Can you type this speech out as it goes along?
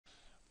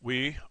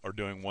We are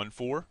doing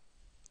 1-4,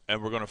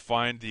 and we're going to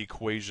find the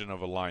equation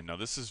of a line. Now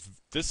this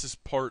is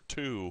part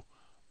 2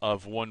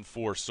 of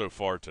 1-4 so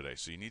far today.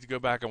 So you need to go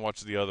back and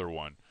watch the other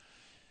one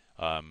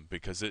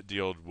because it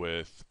dealt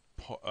with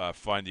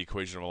find the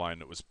equation of a line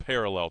that was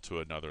parallel to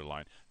another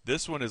line.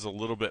 This one is a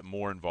little bit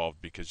more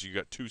involved because you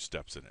got 2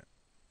 steps in it.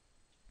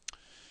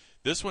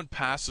 This one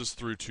passes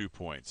through 2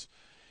 points.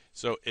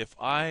 So if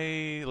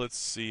let's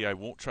see, I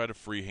won't try to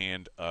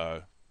freehand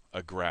a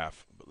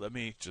graph, but let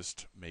me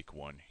just make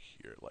one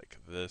here like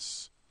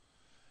this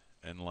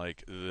and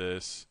like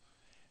this.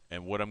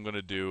 And what I'm going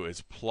to do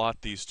is plot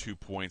these 2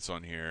 points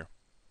on here.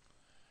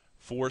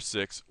 4,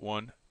 6,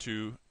 1,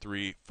 2,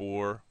 3,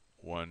 4,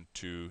 1,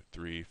 2,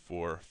 3,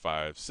 4,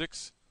 5,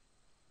 6.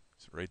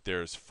 So right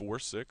there is 4,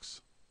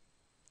 6.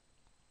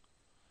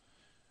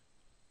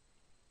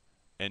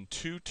 And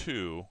 2,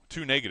 2,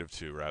 2, negative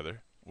 2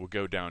 rather, will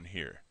go down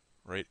here,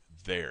 right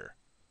there.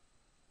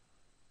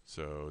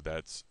 So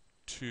that's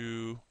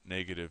 2,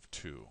 negative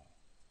 2.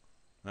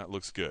 That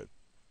looks good.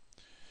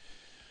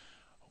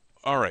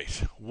 All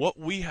right, what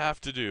we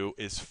have to do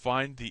is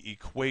find the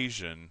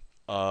equation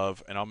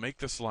of, and I'll make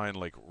this line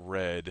like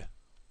red.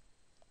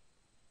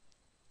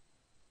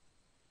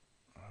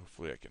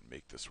 Hopefully I can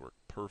make this work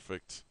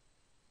perfect.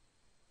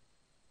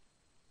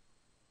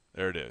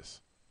 There it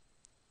is.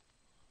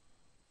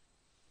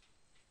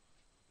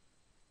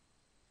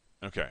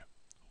 Okay.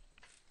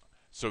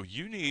 So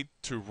you need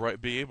to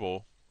be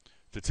able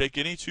to take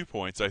any 2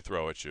 points I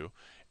throw at you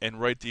and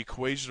write the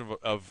equation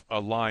of a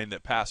line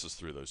that passes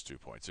through those 2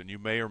 points. And you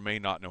may or may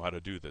not know how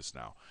to do this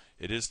now.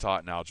 It is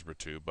taught in Algebra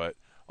 2, but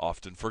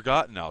often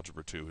forgotten in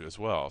Algebra 2 as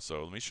well.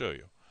 So let me show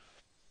you.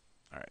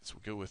 All right, so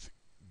we'll go with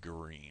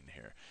green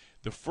here.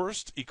 The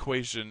first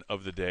equation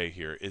of the day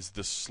here is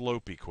the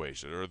slope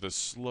equation, or the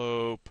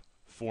slope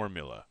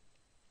formula.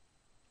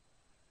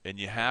 And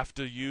you have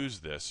to use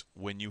this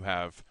when you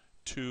have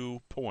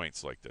 2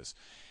 points like this.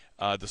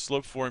 The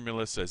slope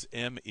formula says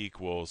m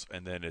equals,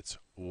 and then it's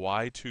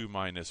y2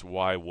 minus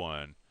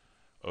y1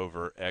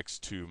 over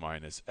x2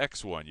 minus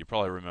x1. You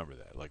probably remember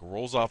that. Like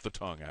rolls off the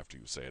tongue after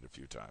you say it a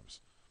few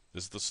times.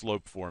 This is the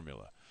slope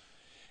formula.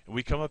 And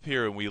we come up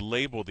here and we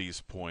label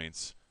these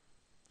points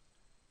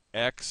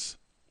x1,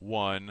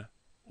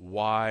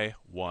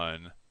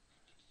 y1,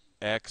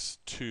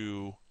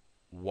 x2,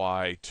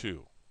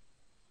 y2.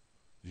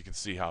 You can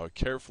see how I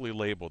carefully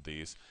labeled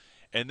these.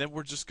 And then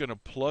we're just going to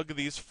plug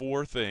these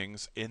 4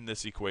 things in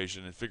this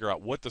equation and figure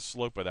out what the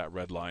slope of that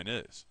red line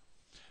is.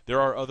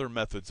 There are other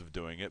methods of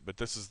doing it, but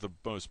this is the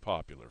most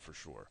popular for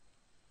sure.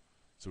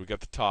 So we got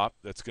the top,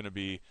 that's going to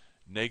be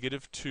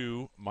negative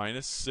 2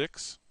 minus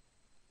 6.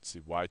 Let's see,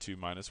 y2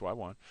 minus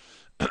y1.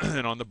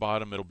 And on the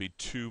bottom, it'll be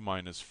 2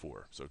 minus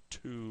 4. So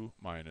 2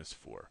 minus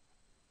 4.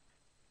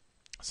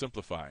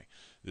 Simplifying.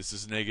 This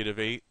is negative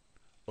 8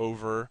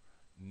 over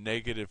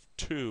negative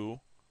 2,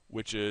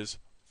 which is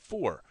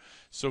 4.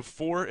 So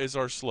 4 is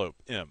our slope,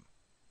 m.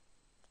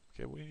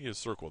 Okay, we need to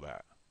circle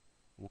that.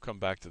 We'll come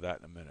back to that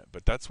in a minute.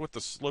 But that's what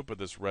the slope of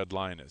this red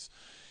line is.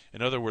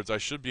 In other words, I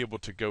should be able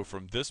to go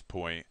from this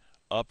point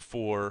up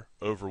 4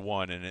 over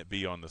 1 and it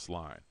be on this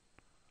line.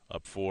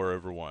 Up 4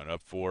 over 1.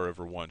 Up 4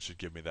 over 1 should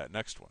give me that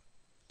next one.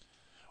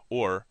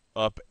 Or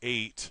up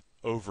 8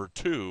 over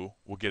 2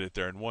 will get it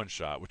there in one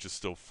shot, which is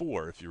still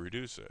 4 if you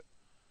reduce it.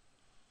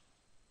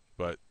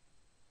 But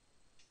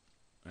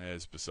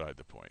is beside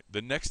the point.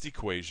 The next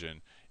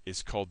equation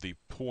is called the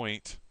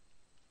point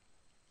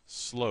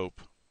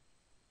slope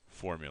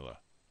formula.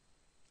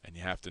 And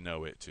you have to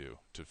know it to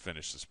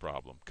finish this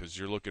problem because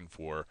you're looking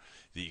for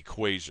the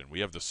equation. We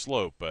have the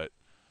slope, but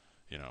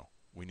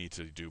we need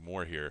to do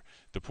more here.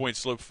 The point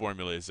slope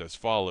formula is as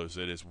follows.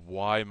 It is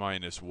y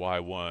minus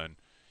y1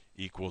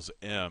 equals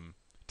m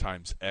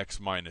times x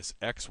minus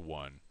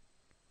x1.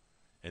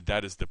 And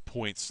that is the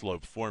point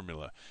slope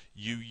formula.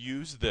 You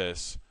use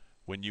this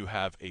when you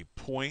have a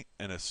point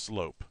and a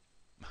slope.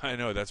 I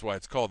know that's why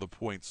it's called the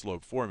point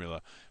slope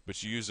formula,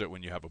 but you use it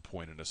when you have a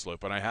point and a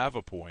slope. And I have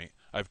a point.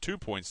 I have 2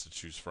 points to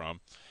choose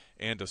from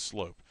and a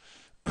slope.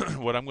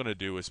 What I'm going to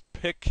do is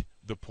pick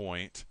the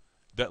point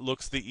that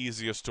looks the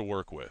easiest to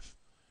work with.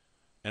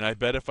 And I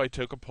bet if I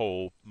took a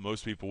poll,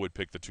 most people would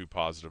pick the 2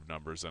 positive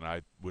numbers, and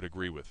I would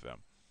agree with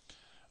them.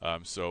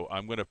 So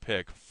I'm going to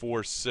pick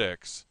 4,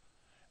 6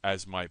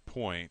 as my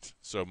point.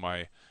 So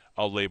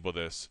I'll label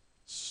this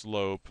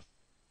slope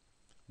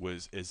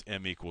is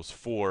m equals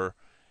 4,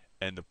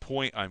 and the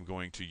point I'm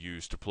going to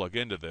use to plug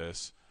into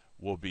this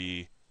will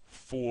be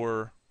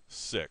 4,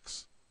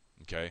 6.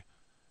 Okay?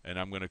 And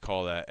I'm going to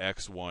call that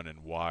x1 and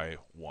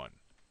y1.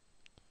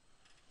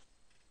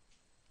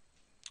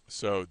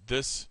 So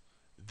this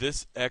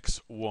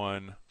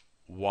x1,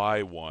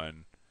 y1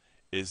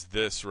 is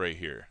this right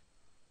here.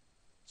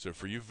 So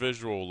for you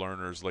visual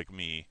learners like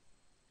me,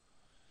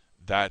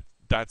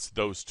 that's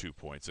those 2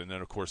 points. And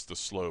then, of course, the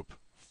slope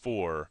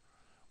 4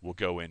 will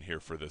go in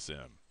here for this m.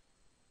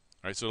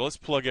 All right, so let's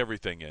plug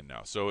everything in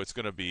now. So it's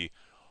going to be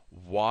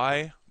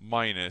y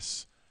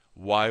minus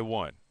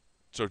y1.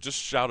 So just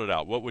shout it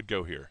out. What would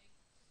go here?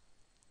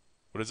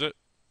 What is it?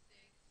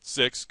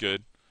 6,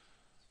 good.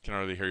 Can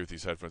hardly hear you with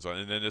these headphones on.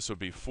 And then this would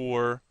be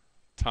 4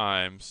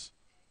 times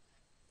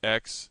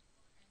x.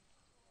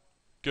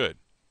 Good.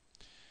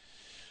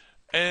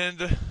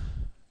 And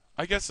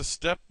I guess a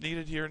step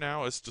needed here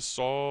now is to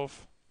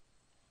solve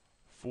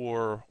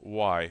for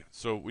y.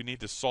 So we need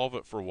to solve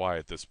it for y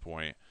at this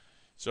point.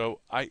 So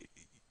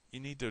you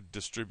need to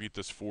distribute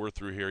this 4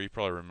 through here. You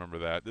probably remember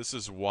that. This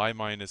is y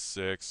minus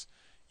 6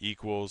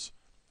 equals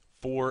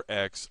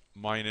 4x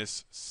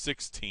minus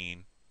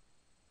 16.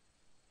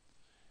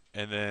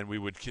 And then we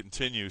would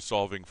continue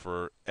solving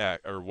for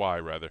x, or y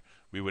rather.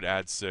 We would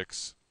add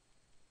 6.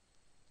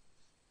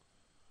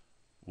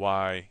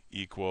 Y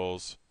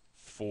equals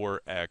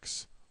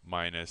 4x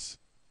minus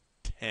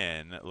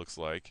 10, it looks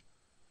like.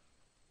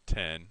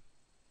 10.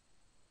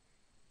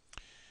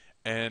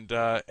 And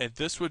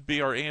this would be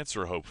our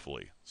answer,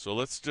 hopefully. So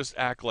let's just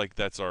act like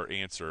that's our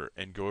answer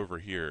and go over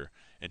here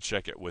and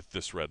check it with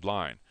this red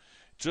line.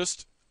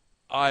 Just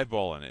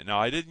eyeballing it. Now,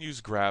 I didn't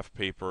use graph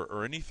paper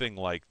or anything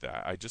like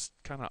that. I just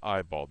kind of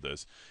eyeballed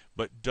this.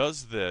 But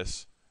does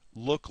this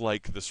look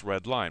like this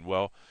red line?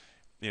 Well,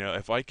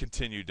 if I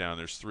continue down,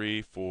 there's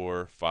 3,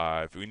 4,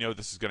 5. We know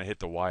this is going to hit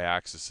the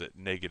y-axis at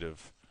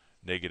negative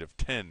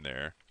 10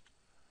 there.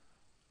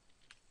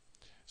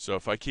 So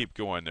if I keep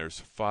going, there's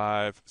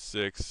 5,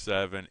 6,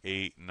 7,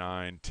 8,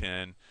 9,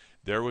 10.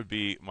 There would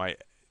be my,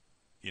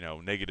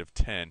 negative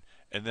 10.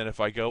 And then if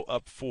I go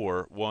up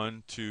 4,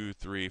 1, 2,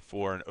 3,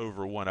 4, and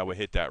over 1, I would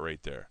hit that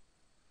right there.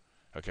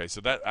 Okay,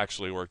 so that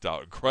actually worked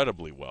out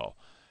incredibly well.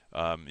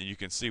 And you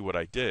can see what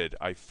I did.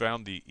 I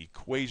found the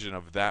equation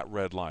of that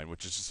red line,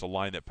 which is just a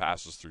line that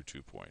passes through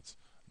 2 points.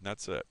 And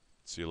that's it.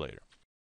 See you later.